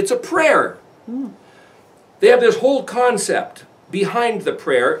motion, it's a prayer. They have this whole concept behind the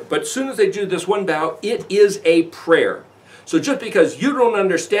prayer, but as soon as they do this one bow, it is a prayer. So just because you don't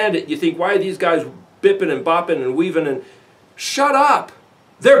understand it, you think, why are these guys bipping and bopping and weaving and... Shut up!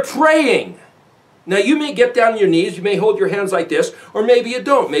 They're praying! Now you may get down on your knees, you may hold your hands like this, or maybe you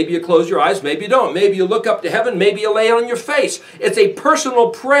don't. Maybe you close your eyes, maybe you don't. Maybe you look up to heaven, maybe you lay on your face. It's a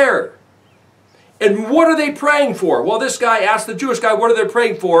personal prayer. And what are they praying for? Well, this guy asked the Jewish guy, what are they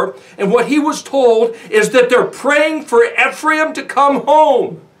praying for? And what he was told is that they're praying for Ephraim to come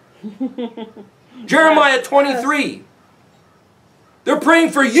home. Jeremiah 23. They're praying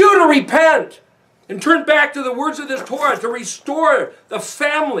for you to repent and turn back to the words of this Torah, to restore the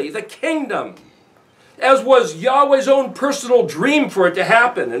family, the kingdom, as was Yahweh's own personal dream for it to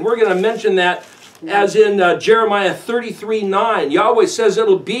happen. And we're going to mention that as in Jeremiah 33:9. Yahweh says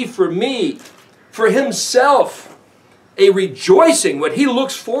it'll be for me, for himself, a rejoicing. What he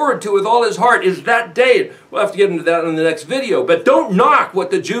looks forward to with all his heart is that day. We'll have to get into that in the next video. But don't knock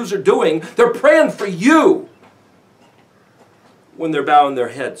what the Jews are doing. They're praying for you when they're bowing their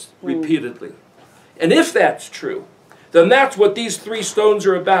heads repeatedly. And if that's true, then that's what these 3 stones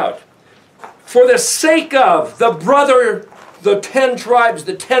are about. For the sake of the 10 tribes,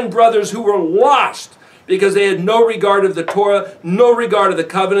 the 10 brothers who were lost because they had no regard of the Torah, no regard of the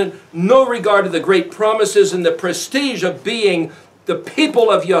covenant, no regard of the great promises and the prestige of being the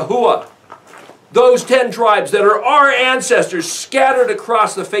people of Yahuwah. Those 10 tribes that are our ancestors scattered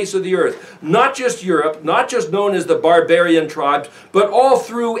across the face of the earth. Not just Europe, not just known as the barbarian tribes, but all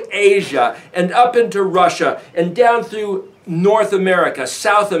through Asia and up into Russia and down through North America,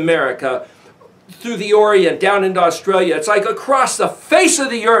 South America, through the Orient, down into Australia. It's like across the face of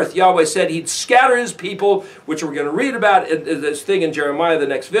the earth, Yahweh said he'd scatter his people, which we're going to read about in this thing in Jeremiah, the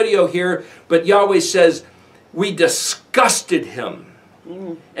next video here. But Yahweh says, we disgusted him.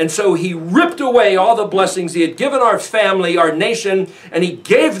 And so he ripped away all the blessings he had given our family, our nation, and he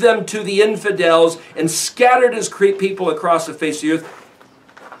gave them to the infidels and scattered his people across the face of the earth.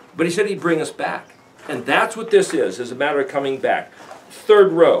 But he said he'd bring us back. And that's what this is a matter of coming back.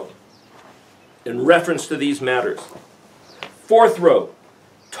 3rd row, in reference to these matters. 4th row,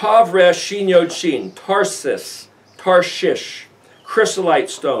 Tav Resh Shin Yod Shin, Tarsis, Tarshish, chrysolite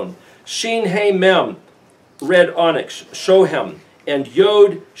stone, Shin He Mem, red onyx, Shohem, and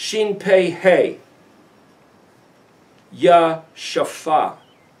Yod Shin Pei He, Yashafah.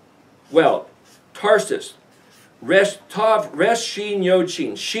 Well, Tarsus, Tav Resh Shin Yod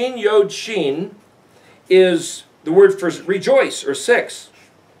Shin. Shin Yod Shin is the word for rejoice, or 6.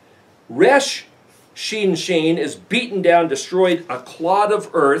 Resh Shin Shin is beaten down, destroyed, a clod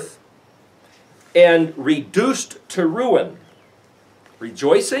of earth. and reduced to ruin.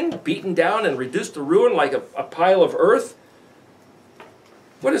 Rejoicing, beaten down and reduced to ruin like a pile of earth.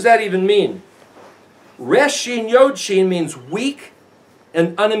 What does that even mean? Resh Shin Yod Shin means weak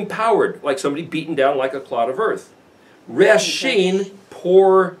and unempowered, like somebody beaten down like a clod of earth. Resh Shin,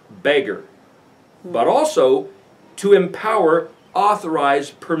 poor beggar. But also to empower,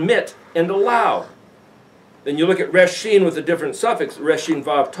 authorize, permit, and allow. Then you look at Resh Shin with a different suffix, Resh Shin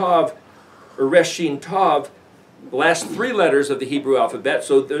Vav Tav, or Resh Shin Tav, the last 3 letters of the Hebrew alphabet.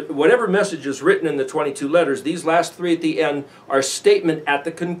 So whatever message is written in the 22 letters, these last 3 at the end are statement at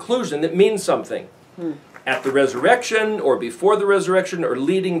the conclusion that means something. At the resurrection, or before the resurrection, or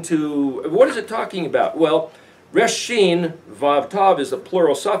leading to... What is it talking about? Well, Resh Shin Vav Tav is a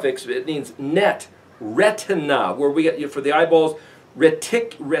plural suffix. It means net, retina, where we get, for the eyeballs,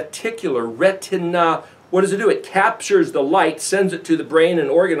 reticular, retina. What does it do? It captures the light, sends it to the brain, and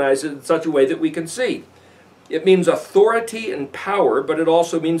organizes it in such a way that we can see. It means authority and power, but it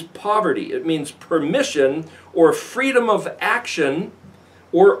also means poverty. It means permission or freedom of action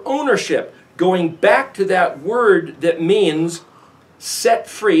or ownership. Going back to that word that means set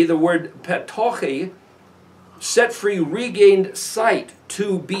free, the word petochi, set free, regained sight,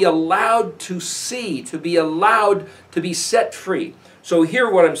 to be allowed to see, to be allowed to be set free. So here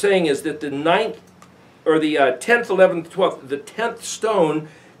what I'm saying is that the 9th, or the 10th, 11th, 12th, the 10th stone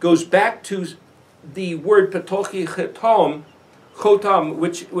goes back to the word petochi chotam,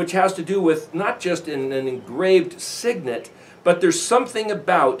 which has to do with not just an engraved signet, but there's something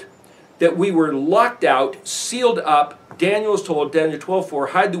about that we were locked out, sealed up. Daniel is told, Daniel 12:4,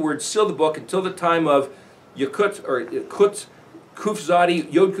 hide the word, seal the book until the time of Yakut, or Yakutz,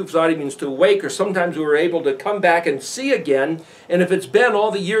 Kufzadi. Yod Kufzadi means to awake, or sometimes we were able to come back and see again. And if it's been all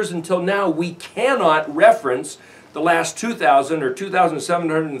the years until now, we cannot reference the last 2,000 or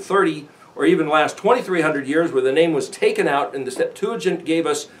 2,730 or even the last 2,300 years where the name was taken out and the Septuagint gave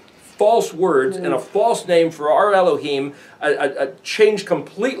us false words and a false name for our Elohim, a change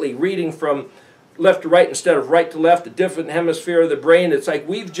completely, reading from left to right instead of right to left, a different hemisphere of the brain. It's like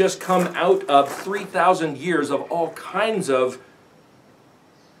we've just come out of 3,000 years of all kinds of,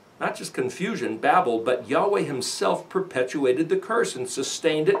 not just confusion, babble, but Yahweh himself perpetuated the curse and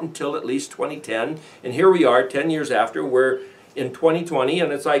sustained it until at least 2010. And here we are, 10 years after, we're in 2020,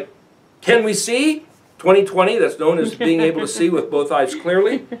 and it's like, can we see? 2020, that's known as being able to see with both eyes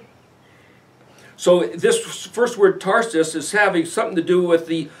clearly. So this first word, Tarsus, is having something to do with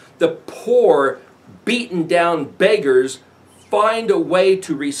the poor, beaten down beggars find a way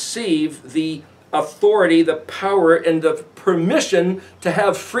to receive the authority, the power, and the permission to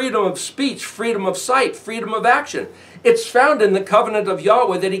have freedom of speech, freedom of sight, freedom of action. It's found in the covenant of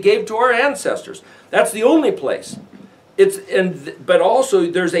Yahweh that he gave to our ancestors. That's the only place. But also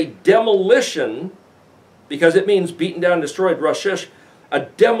there's a demolition, because it means beaten down, destroyed, Rashesh, a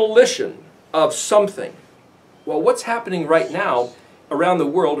demolition of something. Well, what's happening right now around the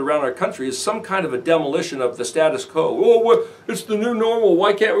world, around our country, is some kind of a demolition of the status quo. Oh, it's the new normal.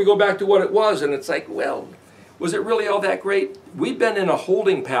 Why can't we go back to what it was? And it's like, well, was it really all that great? We've been in a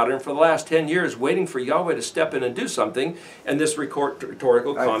holding pattern for the last 10 years waiting for Yahweh to step in and do something. And this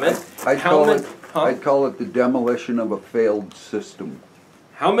rhetorical comment. I'd call it the demolition of a failed system.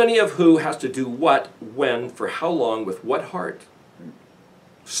 How many of who has to do what, when, for how long, with what heart?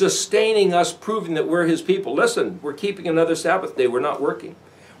 Sustaining us, proving that we're his people. Listen, we're keeping another Sabbath day. We're not working.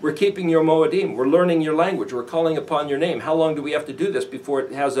 We're keeping your Moedim. We're learning your language. We're calling upon your name. How long do we have to do this before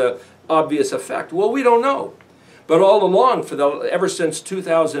it has an obvious effect? Well, we don't know. But all along, ever since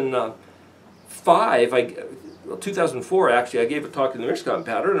 2005, 2004 actually, I gave a talk in the Mishkan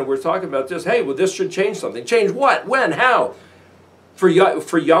pattern, and we're talking about this. Hey, well, this should change something. Change what? When? How? For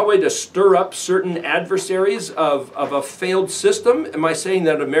Yahweh to stir up certain adversaries of a failed system? Am I saying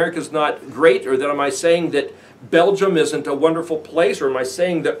that America's not great? Or that am I saying that Belgium isn't a wonderful place? Or am I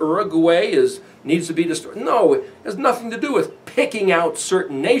saying that Uruguay needs to be destroyed? No, it has nothing to do with picking out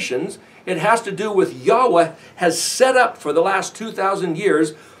certain nations. It has to do with Yahweh has set up for the last 2,000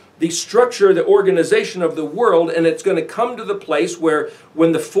 years the structure, the organization of the world, and it's going to come to the place where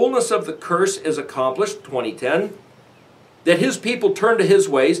when the fullness of the curse is accomplished, 2010, that his people turn to his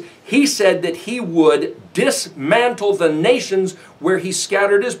ways. He said that he would dismantle the nations where he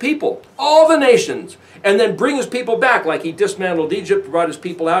scattered his people. All the nations. And then bring his people back, like he dismantled Egypt, brought his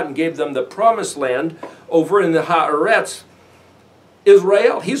people out and gave them the promised land over in the Haaretz,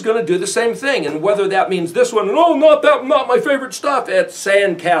 Israel. He's going to do the same thing. And whether that means this one, no, not that, not my favorite stuff. It's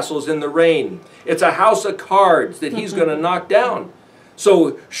sandcastles in the rain. It's a house of cards that he's going to knock down.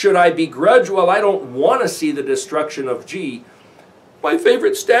 So should I begrudge? Well, I don't want to see the destruction of, my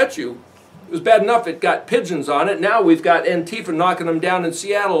favorite statue It was bad enough it got pigeons on it. Now we've got Antifa knocking them down in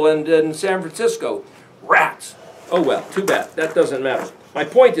Seattle and in San Francisco. Rats. Oh well, too bad. That doesn't matter. My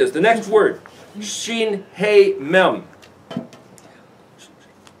point is, the next word, Shin He Mem.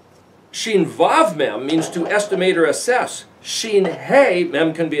 Shin Vav Mem means to estimate or assess. Shin He,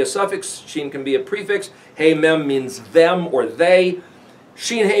 Mem can be a suffix, Shin can be a prefix. He Mem means them or they.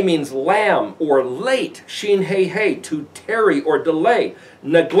 Shin He means lamb or late. Shin He, to tarry or delay.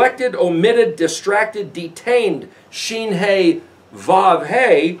 Neglected, omitted, distracted, detained. Shin He Vav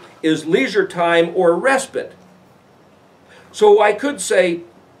He is leisure time or respite. So I could say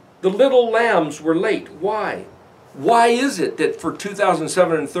the little lambs were late. Why? Why is it that for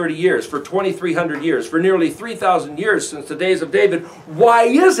 2,730 years, for 2,300 years, for nearly 3,000 years since the days of David, why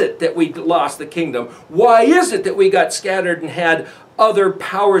is it that we lost the kingdom? Why is it that we got scattered and had other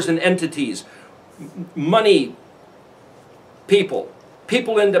powers and entities, money, people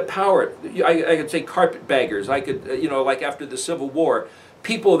into power? I could say carpetbaggers. I could, like after the Civil War,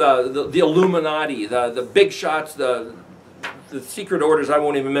 people, the Illuminati, the big shots, the secret orders, I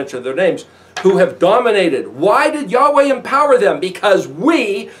won't even mention their names, who have dominated. Why did Yahweh empower them? Because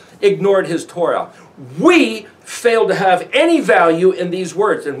we ignored His Torah. We failed to have any value in these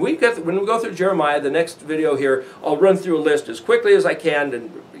words. And when we go through Jeremiah, the next video here, I'll run through a list as quickly as I can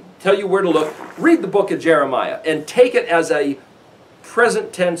and tell you where to look. Read the book of Jeremiah and take it as a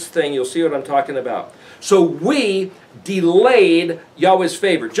present tense thing. You'll see what I'm talking about. So we delayed Yahweh's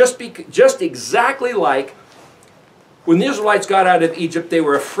favor. Just exactly like when the Israelites got out of Egypt, they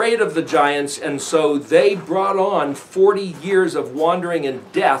were afraid of the giants, and so they brought on 40 years of wandering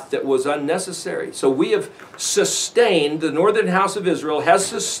and death that was unnecessary. So we have sustained, the northern house of Israel has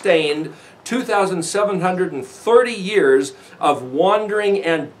sustained 2,730 years of wandering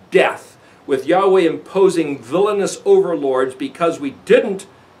and death, with Yahweh imposing villainous overlords because we didn't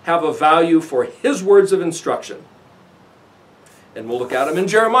have a value for His words of instruction. And we'll look at them in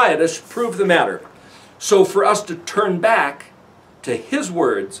Jeremiah to prove the matter. So for us to turn back to His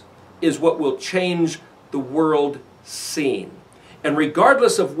words is what will change the world scene. And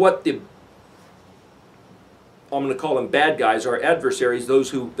regardless of what I'm going to call them bad guys, our adversaries, those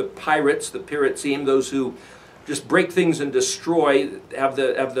who, the pirates, the Piratesim, those who just break things and destroy, have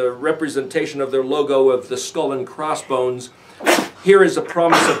the representation of their logo of the skull and crossbones. Here is a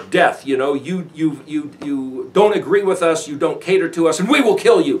promise of death. You don't agree with us, you don't cater to us, and we will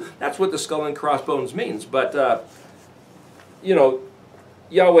kill you. That's what the skull and crossbones means. But,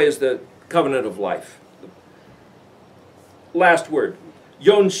 Yahweh is the covenant of life. Last word.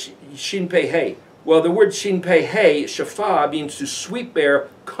 Yon Shin Pei He. Well, the word Shin Pei He, Shafah, means to sweep bare,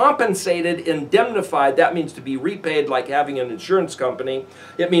 compensated, indemnified. That means to be repaid like having an insurance company.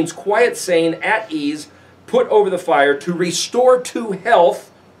 It means quiet, sane, at ease, put over the fire, to restore to health.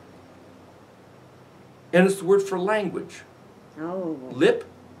 And it's the word for language. Oh. Lip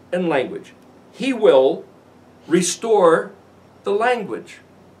and language. He will restore the language,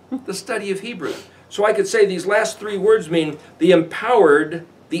 the study of Hebrew. So I could say these last three words mean the empowered,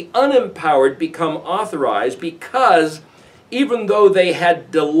 the unempowered become authorized, because even though they had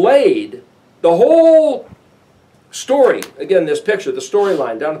delayed the whole story, again this picture, the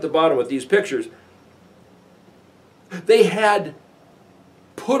storyline down at the bottom with these pictures, they had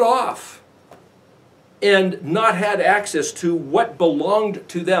put off and not had access to what belonged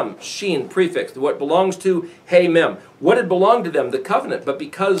to them. Shin, prefix, what belongs to He Mem. What had belonged to them? The covenant. But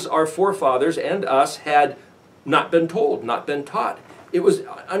because our forefathers and us had not been told, not been taught, it was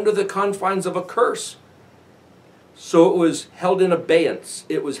under the confines of a curse. So it was held in abeyance.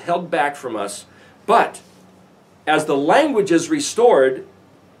 It was held back from us. But as the language is restored,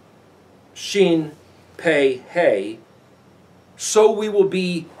 Shin, Pei, He, so we will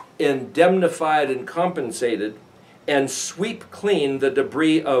be indemnified and compensated and sweep clean the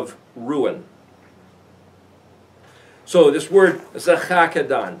debris of ruin. So this word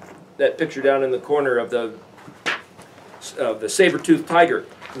Zachakadan, that picture down in the corner of the saber-toothed tiger,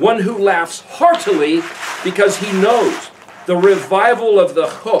 one who laughs heartily because he knows the revival of the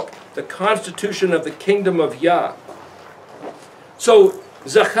hook, the constitution of the kingdom of Yah. So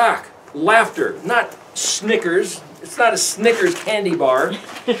Zachak, laughter, not Snickers. It's not a Snickers candy bar.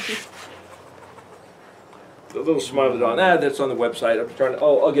 The little smiley on that. That's on the website. I'm trying to.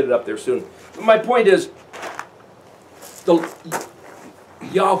 Oh, I'll get it up there soon. But my point is, the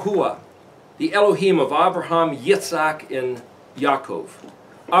Yahuwah, the Elohim of Abraham, Yitzhak, and Yaakov.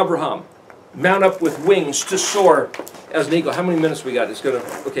 Abraham, mount up with wings to soar as an eagle. How many minutes we got? It's gonna.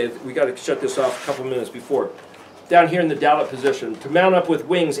 Okay, we got to shut this off a couple minutes before. Down here in the Dalet position, to mount up with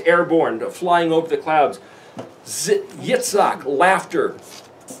wings, airborne, flying over the clouds. Yitzhak, laughter.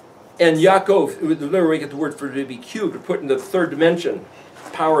 And Yaakov, literally we get the word for it to be cubed, or put into the third dimension,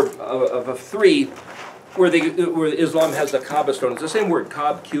 power of a 3, where Islam has the Kaaba stone. It's the same word,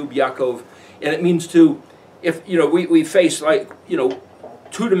 Kab, cube, Yaakov, and it means to, if, you know, we face, like, you know,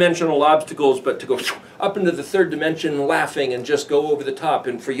 two-dimensional obstacles, but to go up into the third dimension laughing and just go over the top.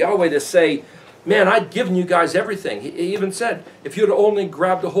 And for Yahweh to say, man, I'd given you guys everything. He even said, if you'd only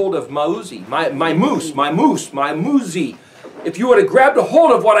grabbed a hold of Mauzi, my Muzi, if you would have grabbed a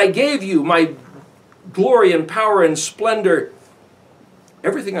hold of what I gave you, my glory and power and splendor,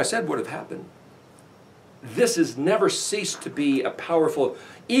 everything I said would have happened. This has never ceased to be a powerful,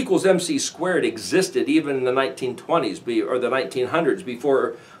 equals MC squared existed even in the 1920s or the 1900s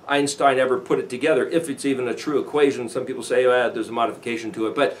before Einstein ever put it together, if it's even a true equation. Some people say, there's a modification to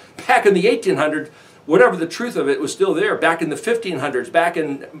it. But back in the 1800s, whatever the truth of it was still there. Back in the 1500s, back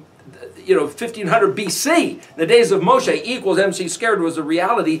in 1500 BC, the days of Moshe, equals MC squared was a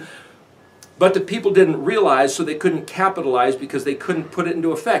reality. But the people didn't realize, so they couldn't capitalize because they couldn't put it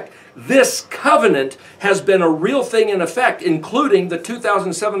into effect. This covenant has been a real thing in effect, including the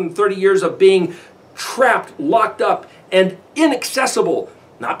 2,730 years of being trapped, locked up, and inaccessible.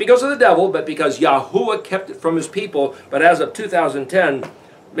 Not because of the devil, but because Yahuwah kept it from his people. But as of 2010,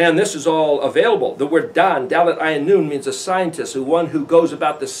 man, this is all available. The word Dan, Dalet Ayin Nun, means a scientist, one who goes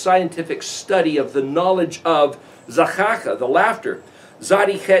about the scientific study of the knowledge of Zachacha, the laughter.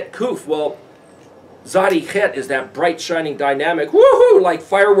 Zadi Chet Kuf, well, Zadi Chet is that bright, shining, dynamic, woohoo, like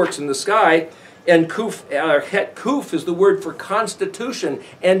fireworks in the sky. And Kuf, Het Kuf is the word for constitution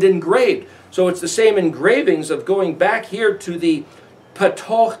and engraved. So it's the same engravings of going back here to the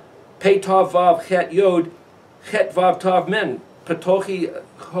Patoch, Petav Vav Het Yod, Het Vav Tav Men, Patochi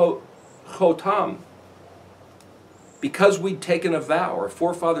Chotam. Because we'd taken a vow, our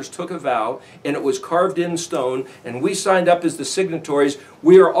forefathers took a vow, and it was carved in stone, and we signed up as the signatories,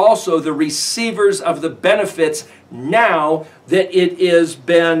 we are also the receivers of the benefits now that it has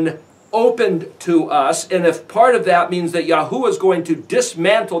been opened to us. And if part of that means that Yahuwah is going to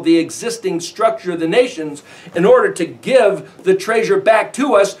dismantle the existing structure of the nations in order to give the treasure back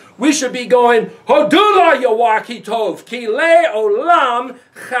to us, we should be going, Hodula Yawaki Tov, Ki Le Olam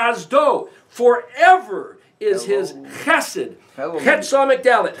Chazdo, forever is his chesed. Chet Somek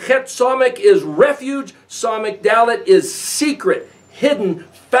Dalet. Chet Somek is refuge. Somek Dalet is secret, hidden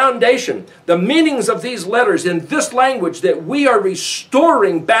foundation. The meanings of these letters in this language that we are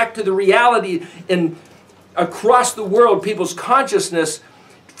restoring back to the reality in across the world, people's consciousness,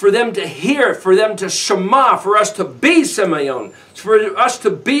 for them to hear, for them to shema, for us to be Simeon, for us to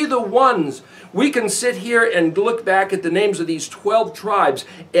be the ones. We can sit here and look back at the names of these 12 tribes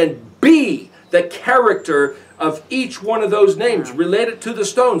and be the character of each one of those names related to the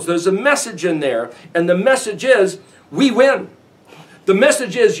stones. There's a message in there, and the message is, we win. The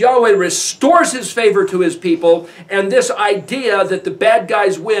message is Yahweh restores his favor to his people, and this idea that the bad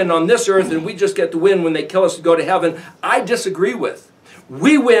guys win on this earth and we just get to win when they kill us to go to heaven, I disagree with.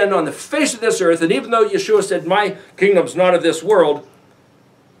 We win on the face of this earth, and even though Yeshua said, my kingdom's not of this world,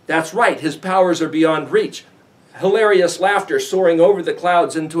 that's right, his powers are beyond reach. Hilarious laughter soaring over the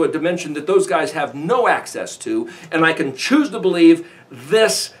clouds into a dimension that those guys have no access to, and I can choose to believe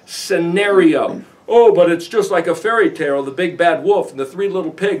this scenario. Oh, but it's just like a fairy tale, the big bad wolf and the three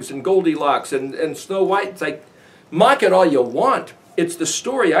little pigs and Goldilocks and Snow White. It's like, mock it all you want. It's the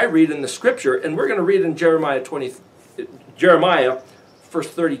story I read in the scripture, and we're going to read in Jeremiah,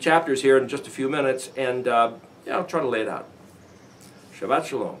 first 30 chapters here in just a few minutes, and I'll try to lay it out. Shabbat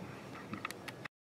Shalom.